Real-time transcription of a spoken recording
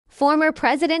Former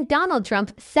President Donald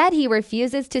Trump said he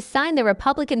refuses to sign the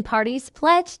Republican Party's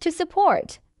pledge to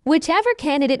support whichever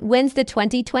candidate wins the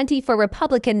 2024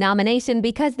 Republican nomination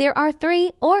because there are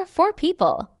 3 or 4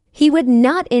 people he would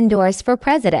not endorse for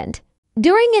president.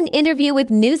 During an interview with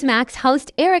Newsmax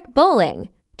host Eric Bolling,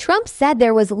 Trump said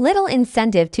there was little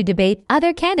incentive to debate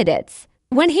other candidates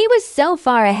when he was so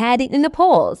far ahead in the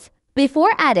polls,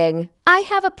 before adding, "I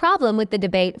have a problem with the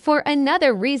debate for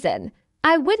another reason.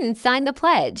 I wouldn't sign the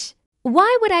pledge.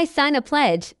 Why would I sign a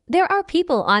pledge? There are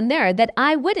people on there that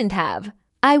I wouldn't have.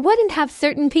 I wouldn't have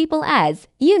certain people as,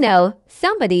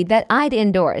 somebody that I'd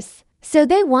endorse. So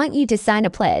they want you to sign a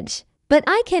pledge. But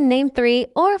I can name 3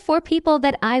 or 4 people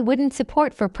that I wouldn't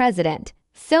support for president.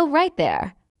 So right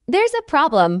there, there's a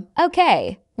problem.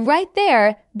 Okay, right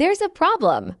there, there's a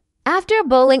problem." After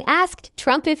Bolling asked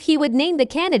Trump if he would name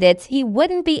the candidates he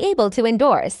wouldn't be able to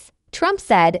endorse, Trump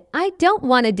said, "I don't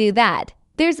want to do that.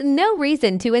 There's no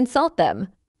reason to insult them.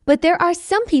 But there are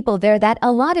some people there that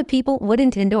a lot of people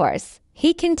wouldn't endorse."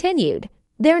 He continued,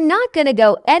 "They're not going to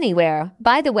go anywhere.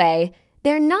 By the way,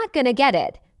 they're not going to get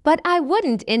it. But I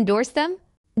wouldn't endorse them."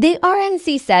 The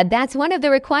RNC said that's one of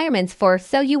the requirements for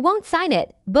so you won't sign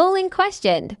it. Bolling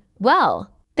questioned, "Well,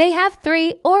 they have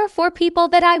 3 or 4 people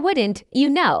that I wouldn't,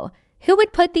 Who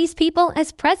would put these people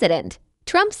as president?"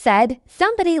 Trump said,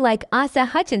 "Somebody like Asa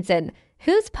Hutchinson,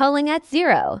 who's polling at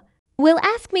 0, will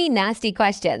ask me nasty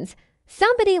questions.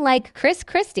 Somebody like Chris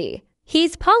Christie,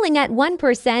 he's polling at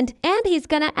 1% and he's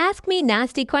gonna ask me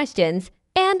nasty questions,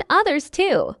 and others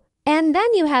too. And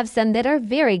then you have some that are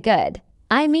very good.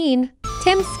 I mean,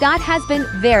 Tim Scott has been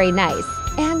very nice,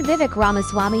 and Vivek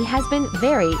Ramaswamy has been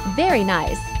very, very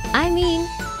nice. I mean,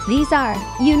 these are,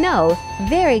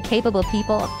 very capable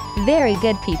people, very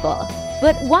good people.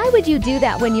 But why would you do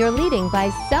that when you're leading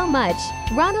by so much?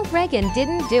 Ronald Reagan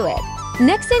didn't do it.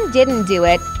 Nixon didn't do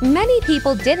it. Many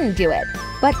people didn't do it.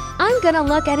 But I'm gonna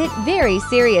look at it very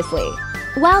seriously."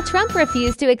 While Trump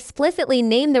refused to explicitly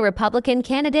name the Republican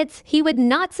candidates he would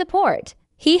not support,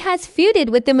 he has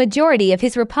feuded with the majority of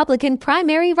his Republican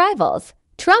primary rivals.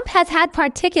 Trump has had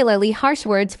particularly harsh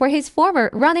words for his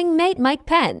former running mate Mike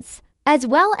Pence, as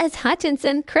well as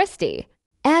Hutchinson, Christie,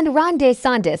 and Ron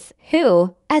DeSantis,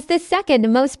 who, as the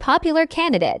second most popular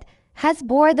candidate, has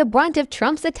bore the brunt of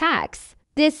Trump's attacks.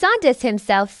 DeSantis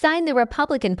himself signed the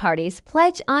Republican Party's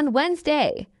pledge on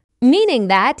Wednesday, meaning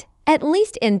that, at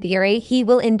least in theory, he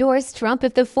will endorse Trump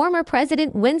if the former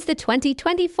president wins the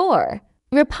 2024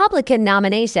 Republican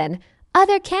nomination.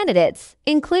 Other candidates,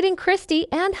 including Christie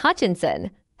and Hutchinson,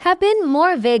 have been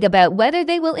more vague about whether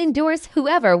they will endorse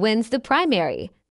whoever wins the primary.